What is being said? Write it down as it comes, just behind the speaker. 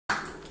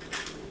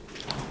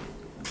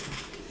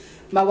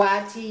My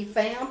YT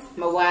fam,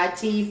 my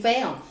YT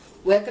fam.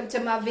 Welcome to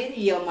my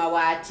video,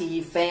 my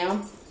YT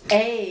fam.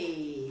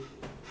 Hey,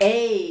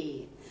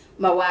 hey.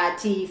 My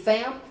YT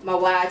fam, my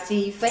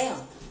YT fam.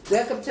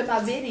 Welcome to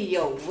my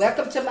video.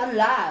 Welcome to my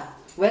live.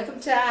 Welcome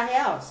to our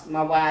house,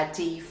 my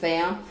YT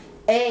fam.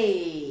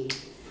 Hey,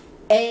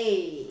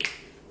 hey.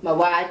 My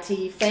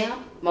YT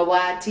fam, my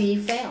YT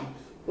fam.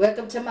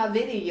 Welcome to my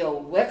video.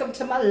 Welcome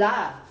to my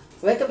live.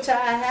 Welcome to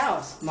our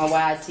house, my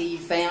YT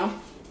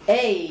fam.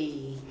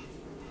 Hey,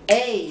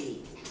 hey,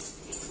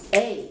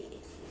 hey.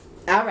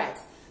 All right,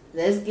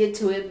 let's get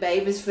to it,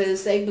 babies.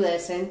 First, say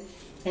blessing,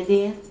 and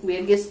then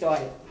we'll get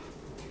started.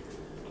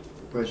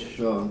 Precious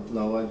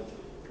Lord,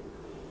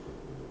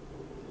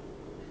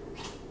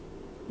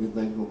 we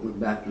thank you what we're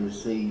about to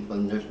receive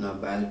from this in our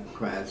body for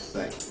Christ's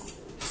sake.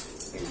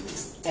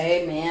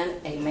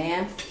 Amen.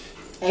 Amen,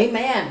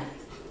 amen, amen.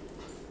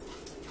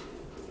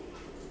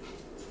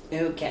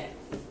 Okay.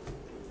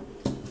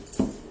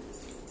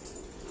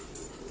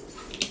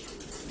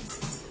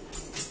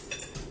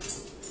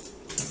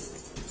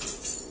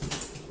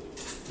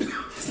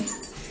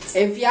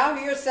 If y'all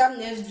hear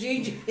something that's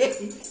Gigi,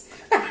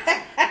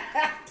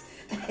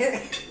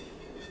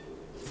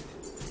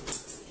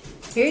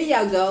 here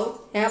y'all go.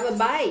 Have a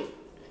bite.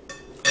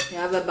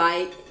 Have a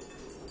bite.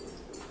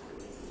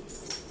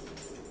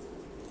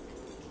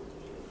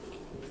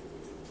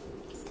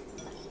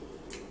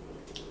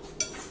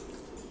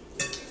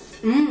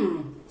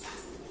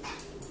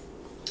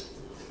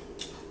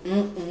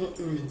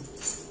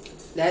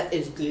 That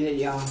is good,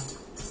 y'all.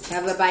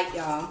 Have a bite,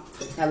 y'all.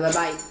 Have a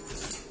bite.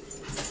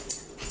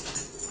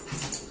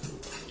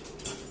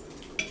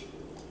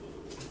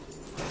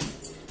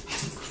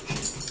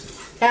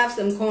 Have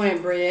some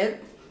cornbread.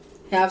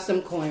 Have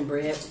some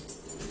cornbread.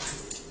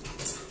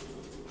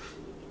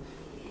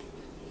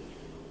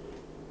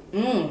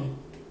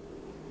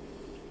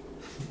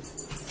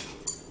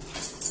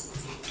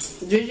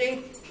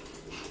 Gigi?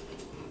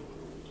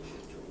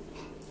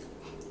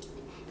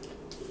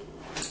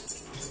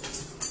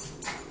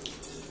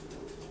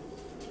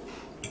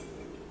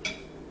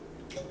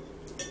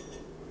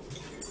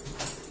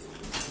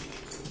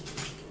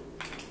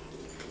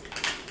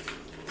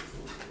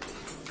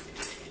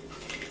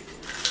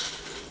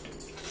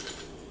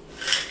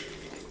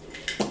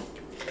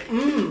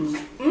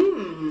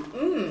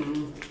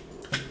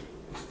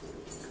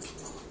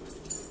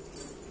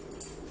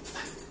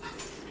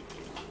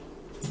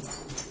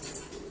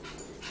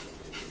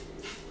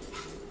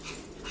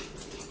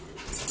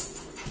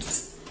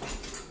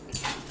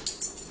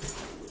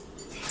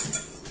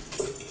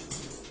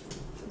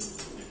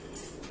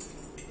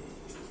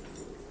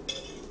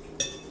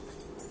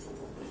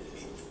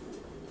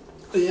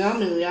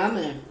 Yummy,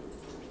 yummy.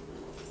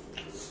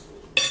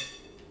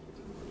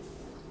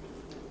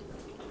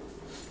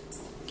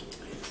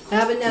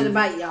 Have another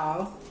bite,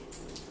 y'all.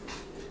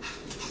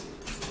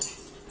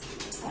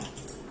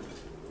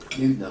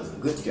 You've done a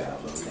good job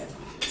on that.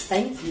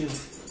 Thank you.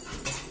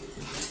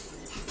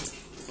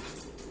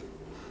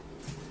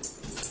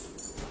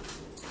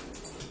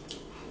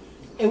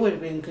 It would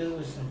have been good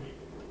with some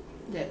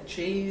that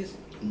cheese.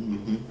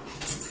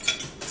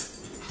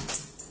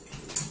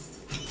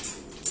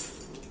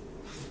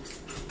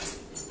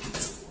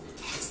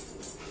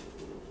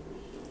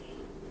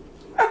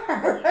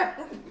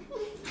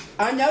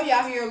 I know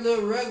y'all hear a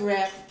little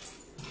rugrat.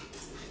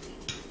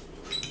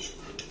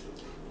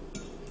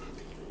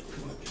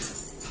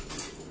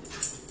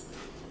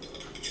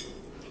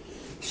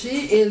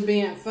 She is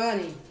being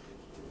funny.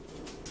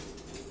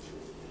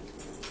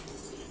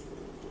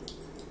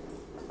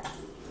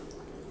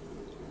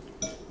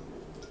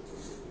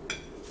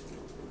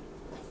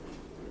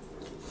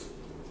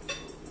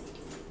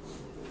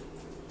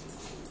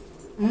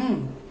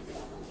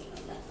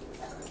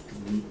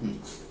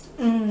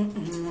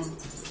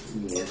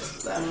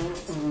 Yes,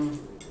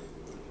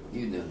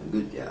 you've done a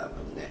good job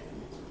on that.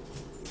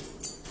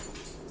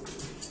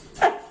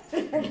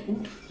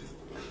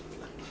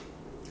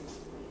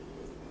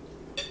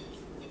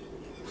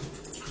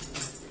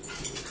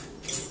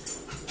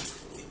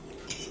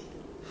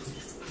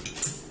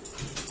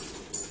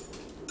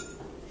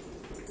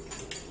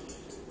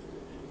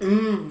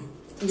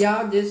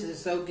 Y'all, this is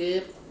so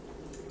good.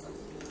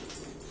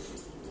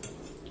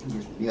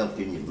 Just melt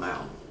in your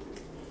mouth.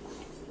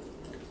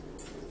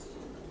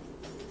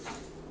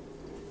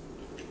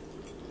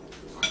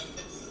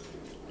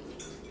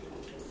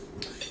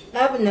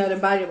 Have another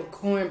bite of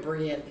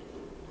cornbread.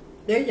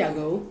 There y'all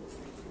go.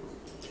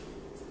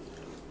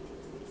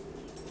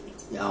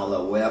 Y'all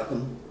are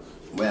welcome,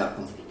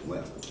 welcome,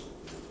 welcome.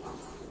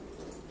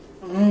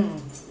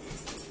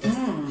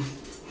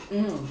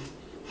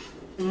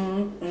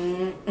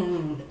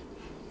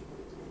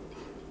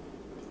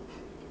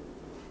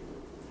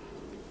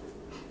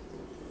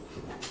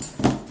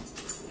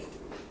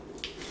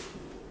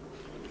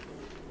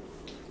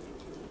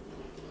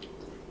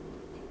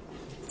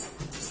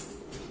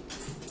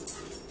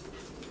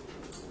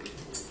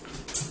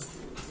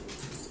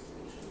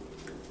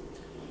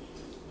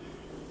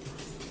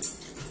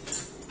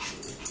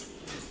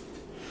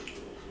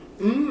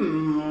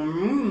 Mmm.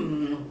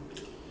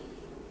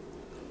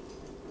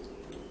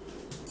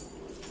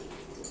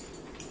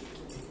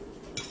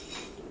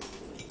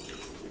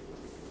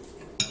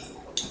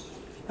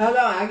 Hold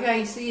on, I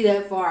can't see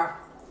that far.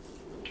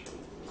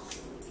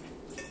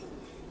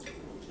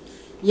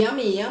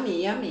 Yummy,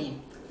 yummy,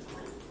 yummy.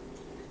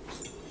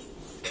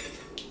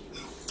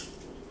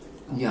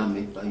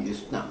 Yummy for your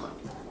stomach.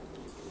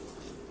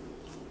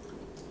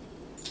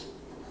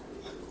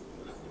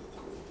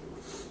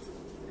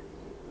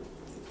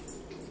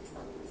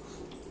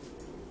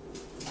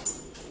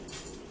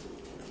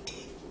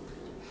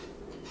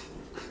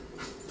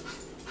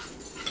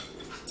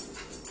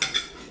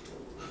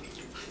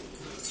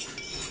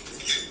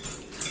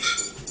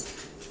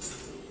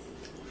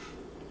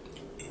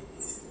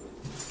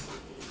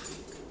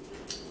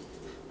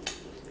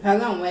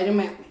 Hold on, wait a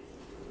minute.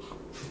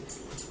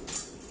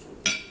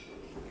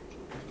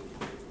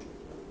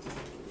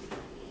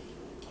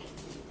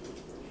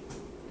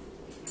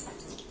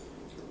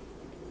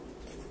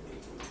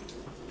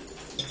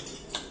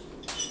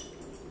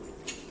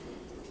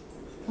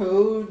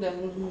 Hold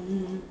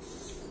on.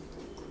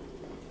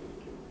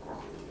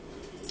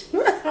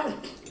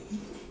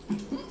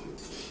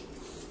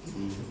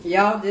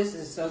 Y'all, this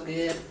is so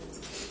good.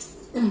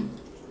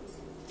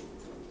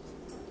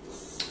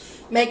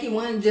 Make you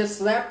want to just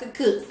slap the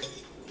cook.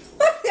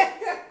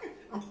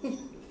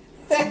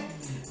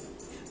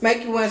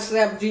 Make you want to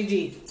slap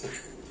Gigi.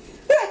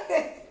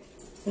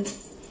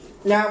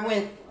 Now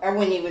I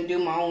wouldn't even do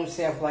my own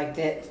self like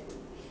that.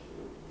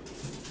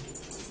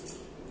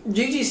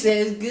 Gigi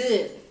says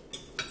good.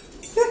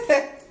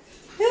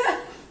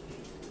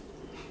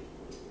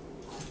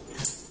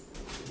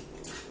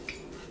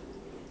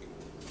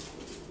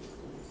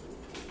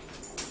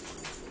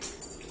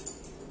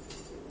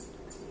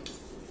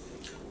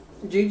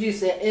 Gigi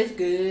said it's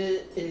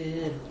good.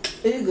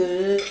 It's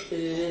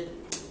good.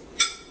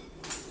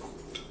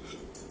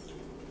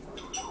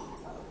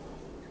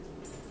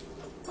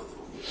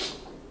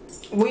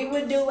 We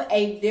would do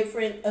a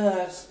different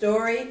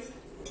story.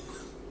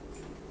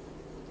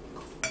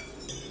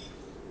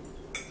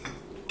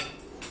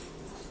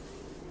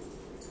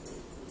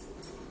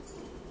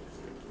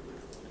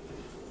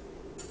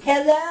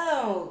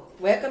 Hello,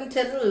 welcome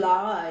to the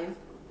live.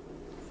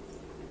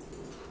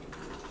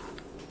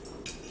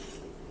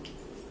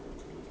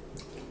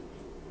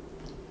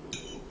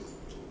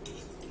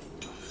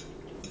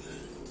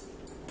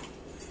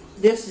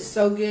 This is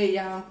so good,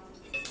 y'all.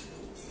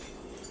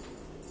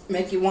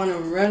 Make you want to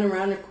run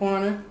around the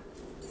corner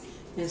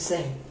and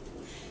say,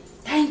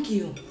 thank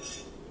you.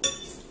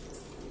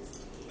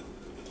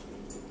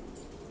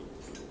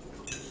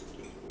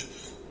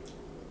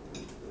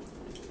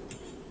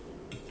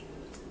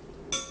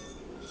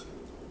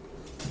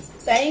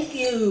 Thank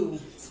you.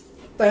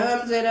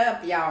 Thumbs it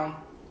up, y'all.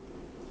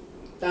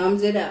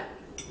 Thumbs it up.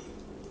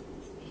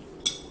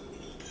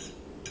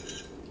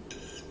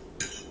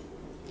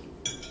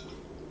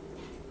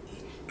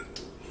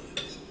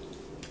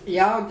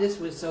 Y'all, this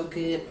was so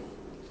good.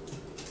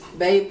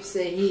 Babe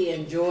said he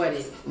enjoyed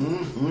it.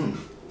 Mm-hmm.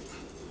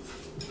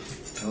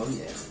 Oh,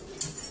 yeah.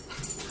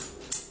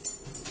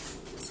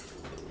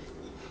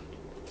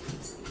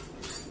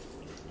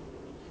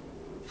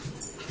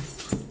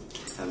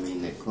 I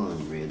mean, that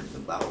cornbread is the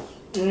boss.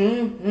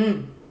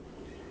 Mm-hmm.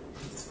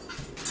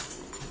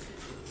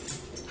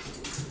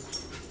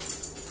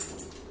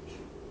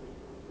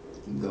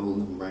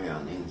 Golden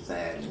brown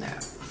inside and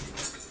out.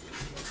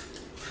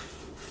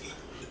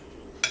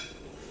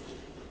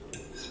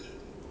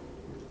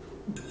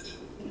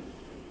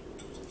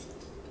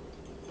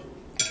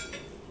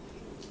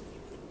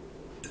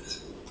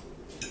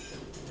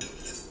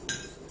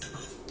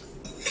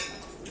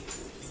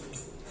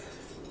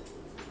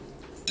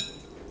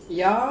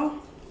 Y'all,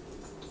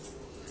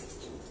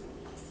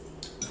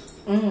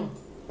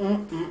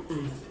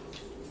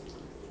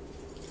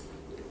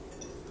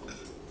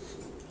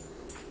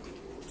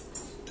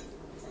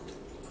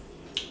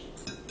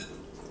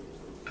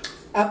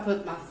 I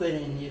put my foot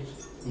in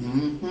this.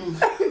 Mm-hmm.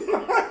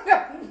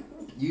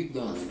 You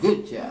done a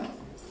good job.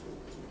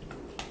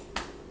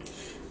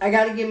 I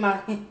gotta give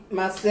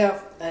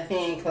myself a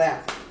hand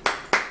clap.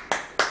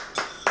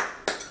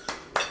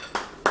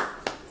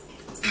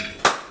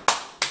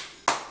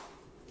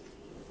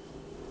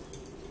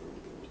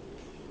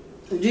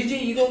 Gigi,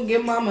 you gonna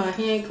give Mama a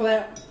hand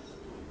clap?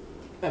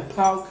 A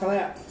paw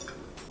clap?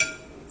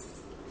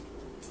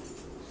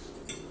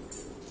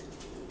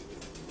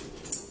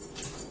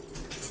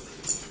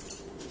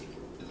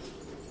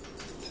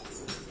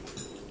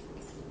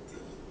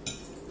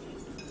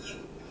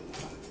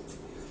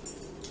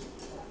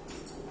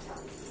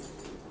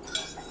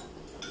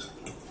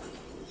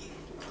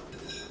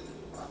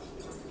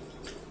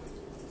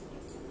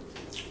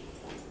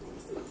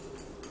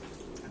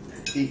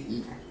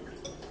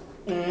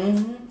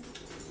 Mm-hmm.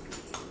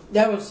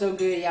 That was so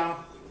good,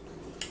 y'all.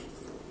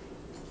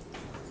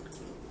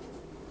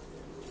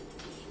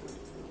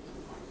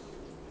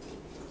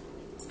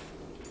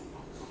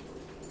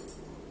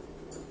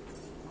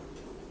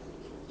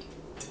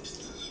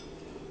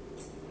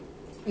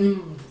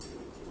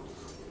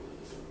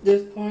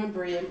 This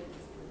cornbread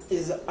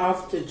is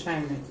off the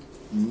chain.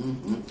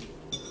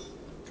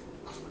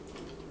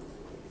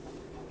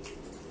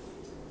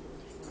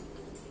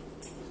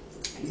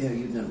 tell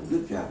you done a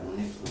good job on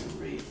this one,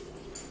 Red.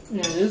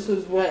 Now this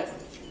was what?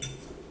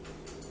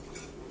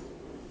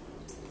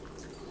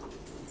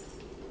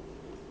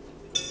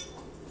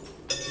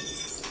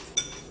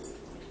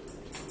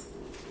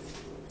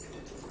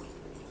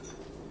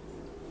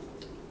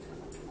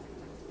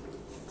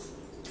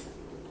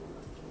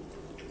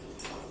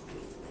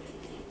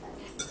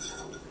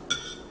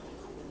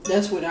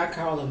 That's what I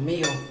call a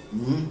meal.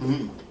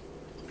 Mm-hmm.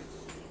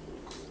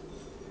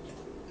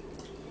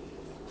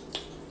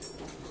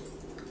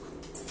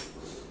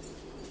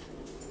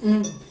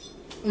 Mm.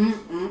 Mm,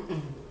 mm,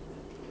 mm.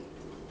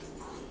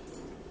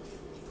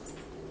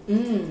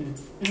 Mm,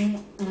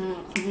 mm,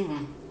 mm,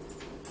 mm.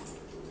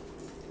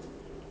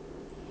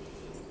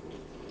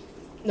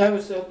 That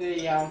was so good,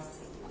 y'all.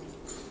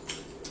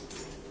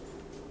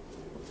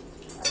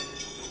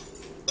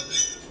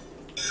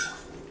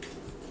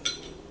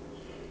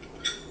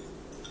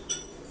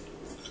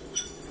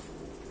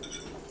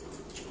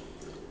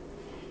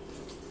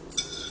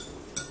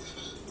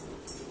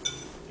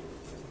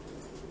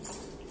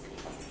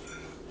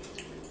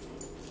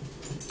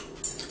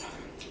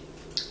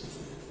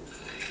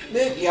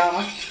 Look,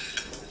 y'all,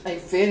 I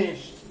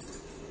finished.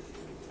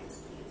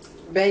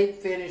 Babe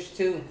finished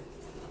too.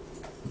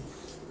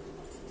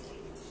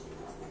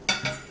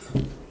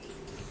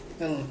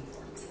 Mm.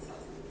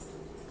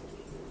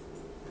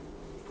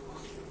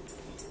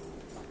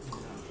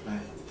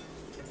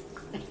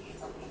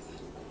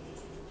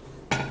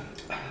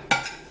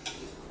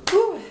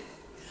 Whew.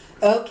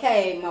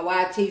 Okay, my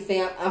YT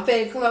fam, I'm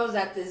finna close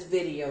out this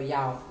video,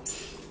 y'all,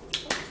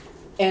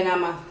 and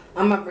I'm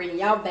gonna bring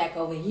y'all back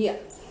over here.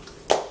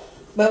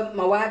 But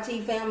my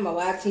YT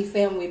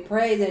fam, we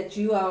pray that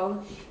you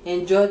all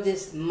enjoyed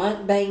this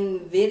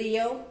mukbang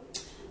video.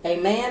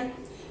 Amen.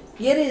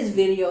 Give this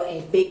video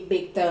a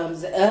big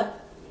thumbs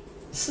up.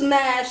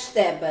 Smash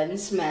that button.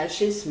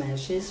 Smash it,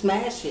 smash it,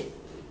 smash it.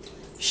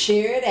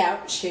 Share it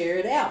out, share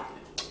it out.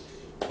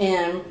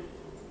 And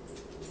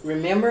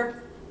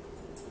remember,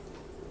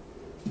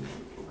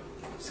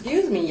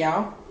 excuse me,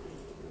 y'all.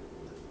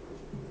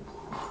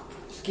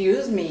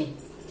 Excuse me.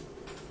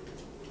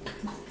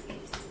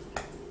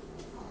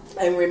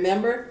 And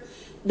remember,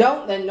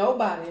 don't let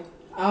nobody,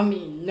 I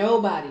mean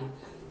nobody,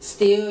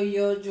 steal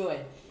your joy.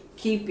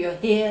 Keep your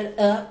head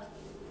up,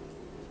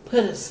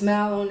 put a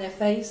smile on their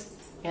face,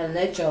 and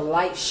let your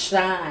light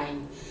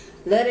shine.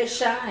 Let it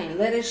shine,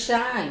 let it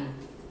shine.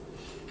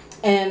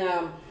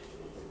 And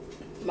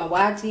my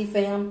YT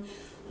fam,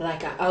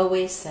 like I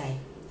always say,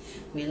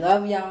 we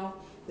love y'all.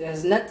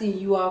 There's nothing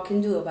you all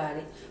can do about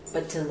it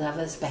but to love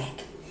us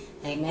back.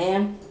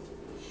 Amen.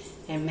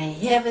 And may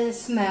heaven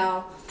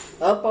smile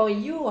up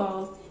on you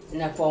all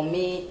and up on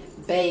me,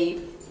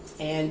 Babe,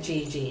 and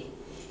Gigi.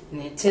 And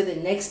until the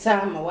next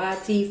time, my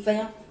YT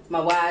fam,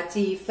 my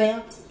YT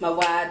fam, my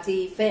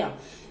YT fam.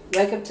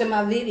 Welcome to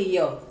my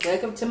video.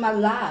 Welcome to my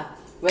live.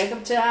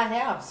 Welcome to our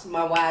house,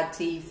 my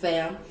YT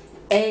fam.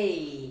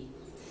 Hey,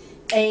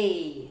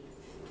 hey,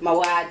 my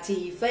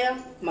YT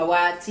fam, my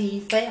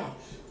YT fam.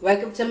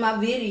 Welcome to my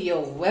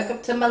video.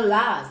 Welcome to my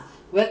live.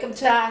 Welcome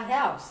to our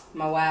house,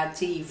 my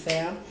YT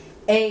fam.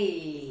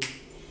 Hey,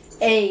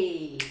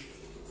 hey,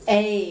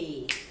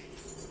 hey.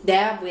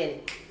 Dab with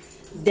it.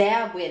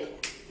 Dab with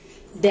it.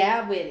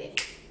 Dab with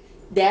it.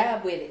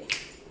 Dab with it.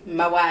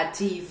 My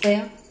YT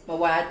fam. My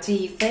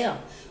YT fam.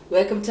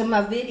 Welcome to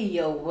my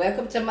video.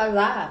 Welcome to my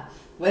live.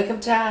 Welcome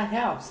to our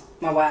house.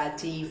 My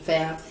YT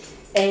fam.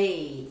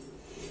 Hey.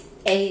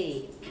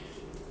 Hey.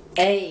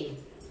 Hey.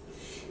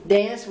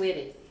 Dance with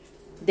it.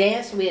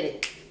 Dance with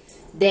it.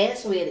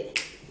 Dance with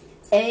it.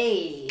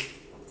 Hey.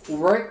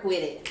 Work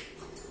with it.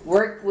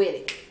 Work with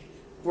it.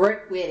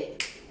 Work with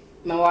it.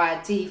 My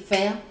YT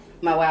fam.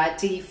 My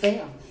YT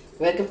fam.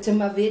 Welcome to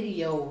my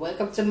video.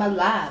 Welcome to my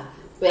live.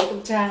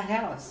 Welcome to our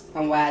house.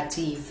 My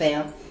YT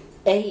fam.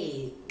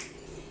 Hey.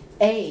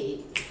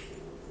 Hey.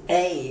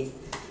 Hey.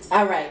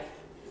 Alright.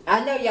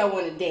 I know y'all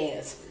want to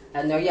dance.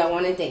 I know y'all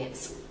want to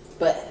dance.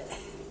 But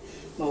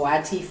my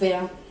YT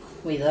fam,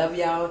 we love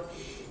y'all.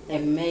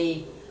 And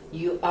may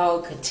you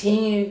all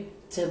continue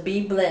to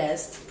be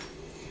blessed.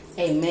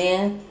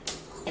 Amen.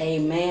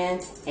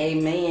 Amen.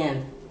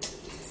 Amen.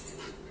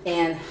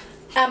 And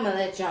I'm going to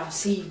let y'all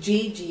see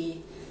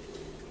Gigi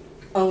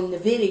on the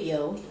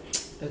video.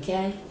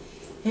 Okay?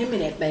 Hand me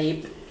that,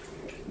 babe.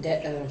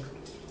 That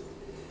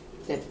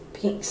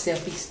pink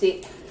selfie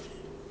stick.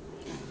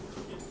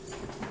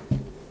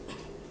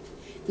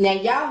 Now,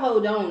 y'all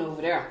hold on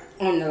over there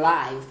on the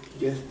live.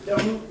 Just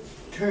don't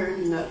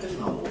turn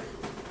nothing off.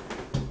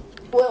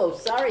 Whoa,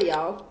 sorry,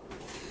 y'all.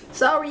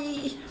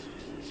 Sorry.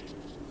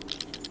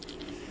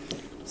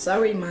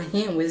 Sorry, my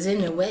hand was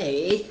in the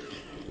way.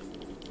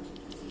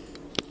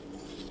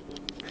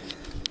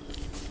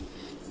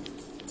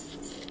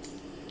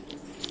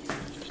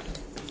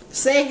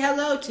 Say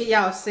hello to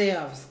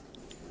yourselves.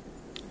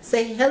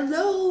 Say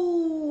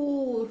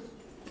hello.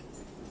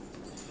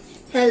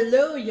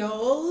 Hello,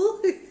 y'all.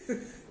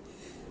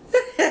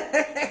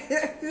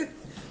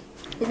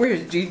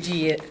 Where's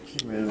Gigi at?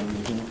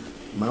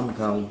 Mama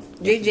calling.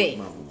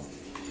 Gigi.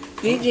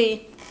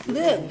 Gigi.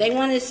 Look, they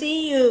want to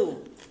see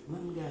you.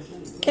 Mama got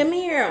something. Come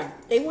here.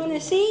 They want to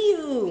see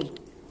you.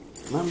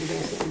 Mama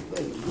got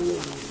something for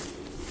you.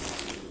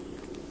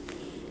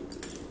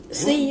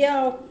 See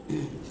y'all.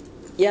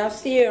 Y'all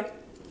see her.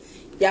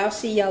 Y'all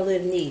see y'all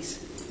little niece.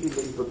 You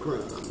looking for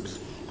crumbs.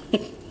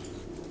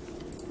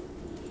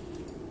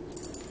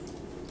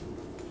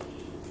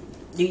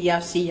 Do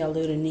y'all see y'all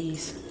little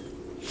niece?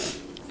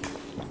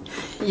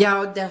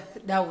 Y'all,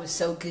 that was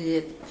so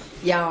good.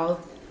 Y'all,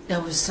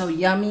 that was so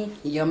yummy.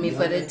 Yummy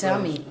for the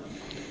tummy.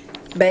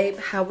 Babe,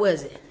 how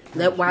was it?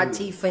 Let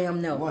YT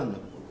fam know.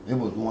 Wonderful. It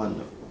was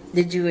wonderful.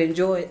 Did you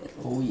enjoy it?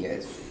 Oh,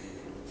 yes.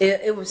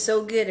 It was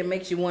so good it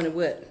makes you want to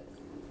what?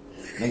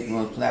 Make you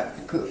want to slap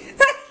the cook.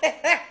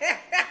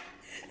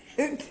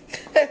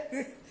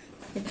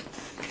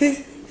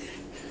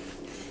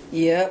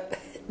 Yep.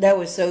 That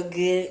was so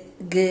good.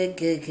 Good,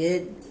 good,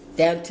 good.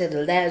 Down to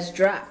the last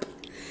drop.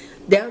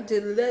 Down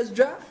to the last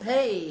drop.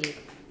 Hey.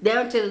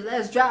 Down to the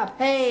last drop.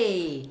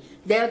 Hey.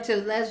 Down to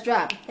the last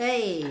drop.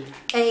 Hey.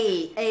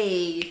 Hey.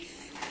 Hey.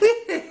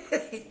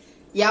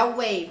 Y'all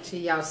wave to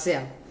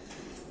yourself.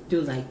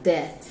 Do like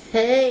that.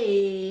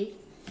 Hey.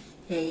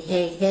 Hey,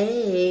 hey,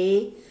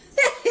 hey.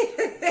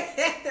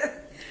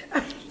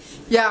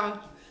 Y'all,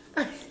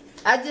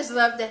 I just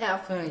love to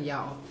have fun,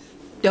 y'all.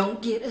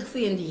 Don't get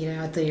offended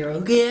out there,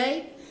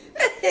 okay?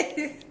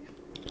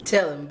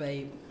 Tell him,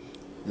 babe.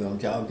 Don't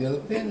y'all get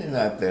offended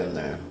out there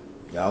now.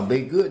 Y'all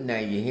be good now,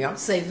 you hear?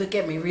 Say, look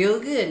at me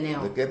real good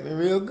now. Look at me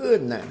real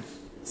good now.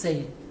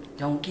 Say,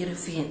 don't get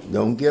offended.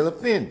 Don't get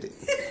offended.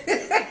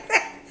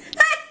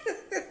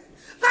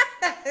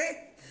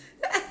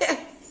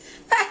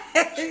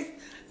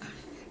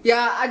 Y'all,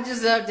 I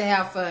just love to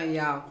have fun,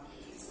 y'all.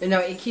 You know,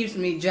 it keeps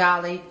me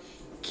jolly.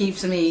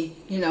 Keeps me,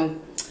 you know,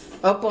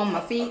 up on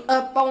my feet.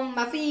 Up on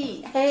my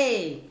feet.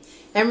 Hey.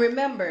 And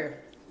remember,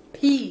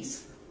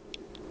 peace,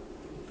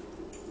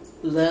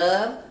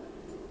 love,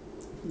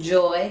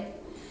 joy,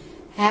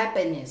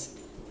 happiness,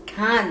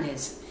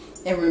 kindness.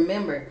 And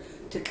remember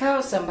to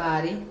call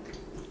somebody.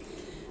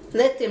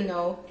 Let them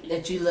know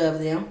that you love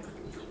them.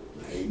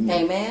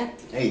 Amen. Amen.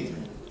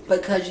 Amen.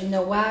 Because you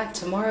know why?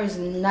 Tomorrow is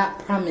not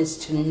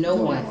promised to no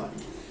one.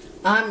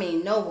 I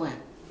mean, no one.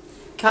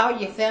 Call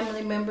your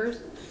family members.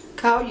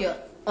 Call your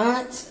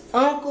aunts,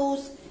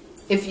 uncles.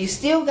 If you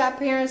still got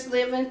parents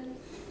living,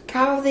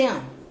 call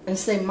them and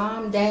say,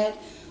 Mom, Dad,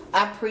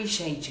 I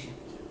appreciate you.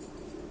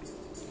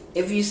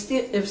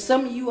 If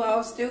some of you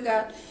all still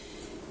got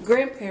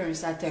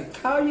grandparents out there,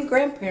 call your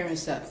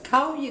grandparents up.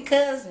 Call your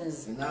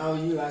cousins. And all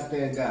you out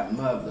there got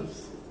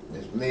mothers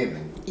that's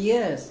living.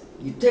 Yes.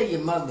 You tell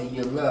your mother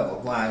you love her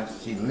while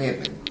she's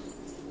living.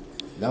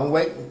 Don't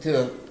wait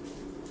until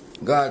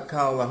God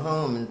call her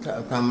home and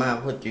come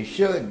out what you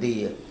should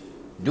do.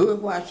 Do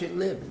it while she's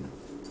living.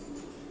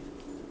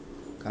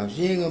 Because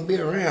she ain't going to be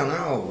around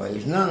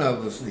always. None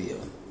of us will.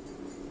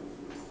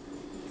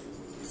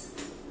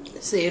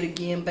 Say it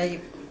again,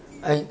 baby.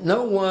 Ain't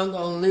no one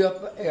going to live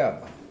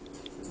forever.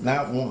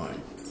 Not one.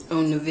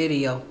 On the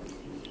video.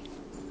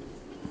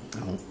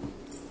 No.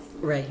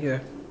 Right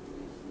here.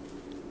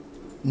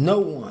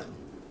 No one.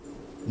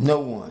 No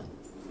one.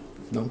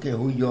 Don't care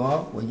who you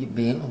are, where you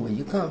been, or where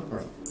you come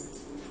from.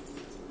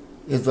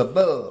 It's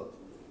above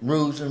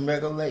rules and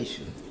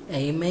regulations.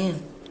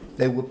 Amen.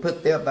 They were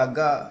put there by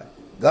God.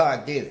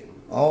 God did it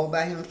all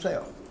by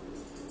himself.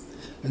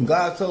 And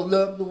God so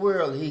loved the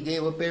world, he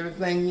gave up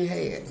everything he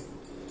had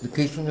to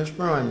keep from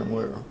destroying the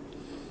world.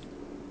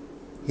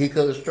 He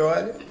could have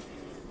destroyed it,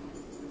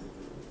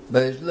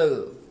 but it's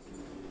love.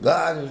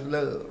 God is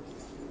love.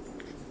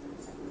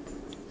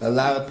 A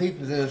lot of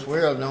people in this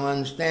world don't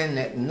understand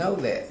that and know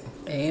that.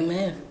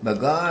 Amen. But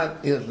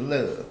God is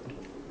love.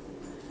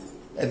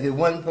 If it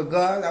wasn't for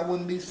God, I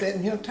wouldn't be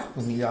sitting here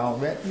talking to y'all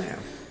right now.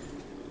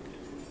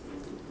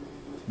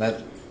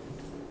 But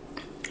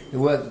it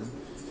was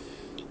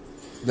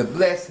the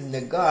blessing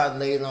that God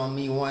laid on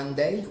me one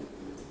day,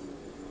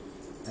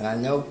 and I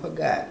never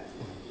forgot.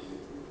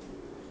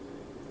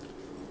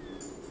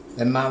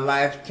 And my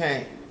life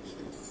changed.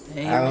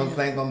 Amen. I don't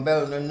think I'm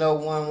better than no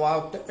one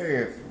walk the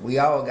earth. We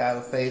all got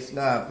to face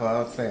God for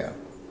ourselves.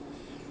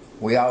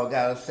 We all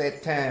got a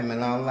set time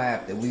in our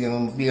life that we're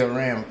going to be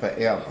around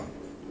forever.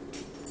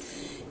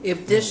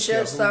 If this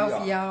shuts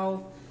off,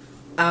 y'all,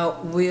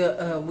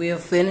 we'll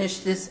finish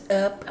this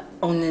up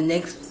on the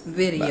next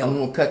video. But I'm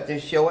going to cut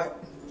this short.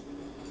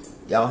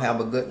 Y'all have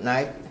a good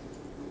night.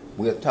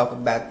 We'll talk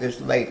about this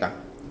later.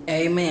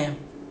 Amen.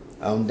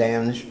 On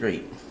down the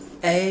street.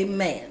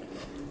 Amen.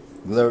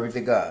 Glory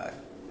to God.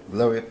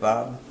 Glory,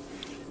 Father.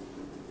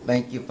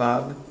 Thank you,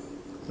 Father.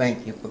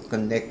 Thank you for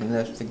connecting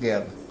us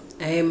together.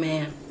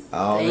 Amen.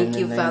 All Thank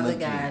you, Father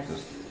God.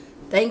 Jesus.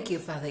 Thank you,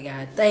 Father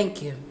God.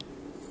 Thank you.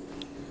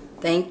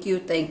 Thank you,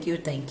 thank you,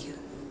 thank you.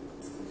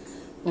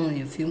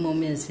 Only a few more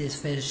minutes is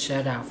for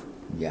shut off.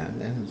 Yeah,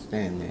 I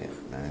understand that.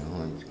 I don't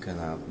want to cut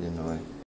off, you know.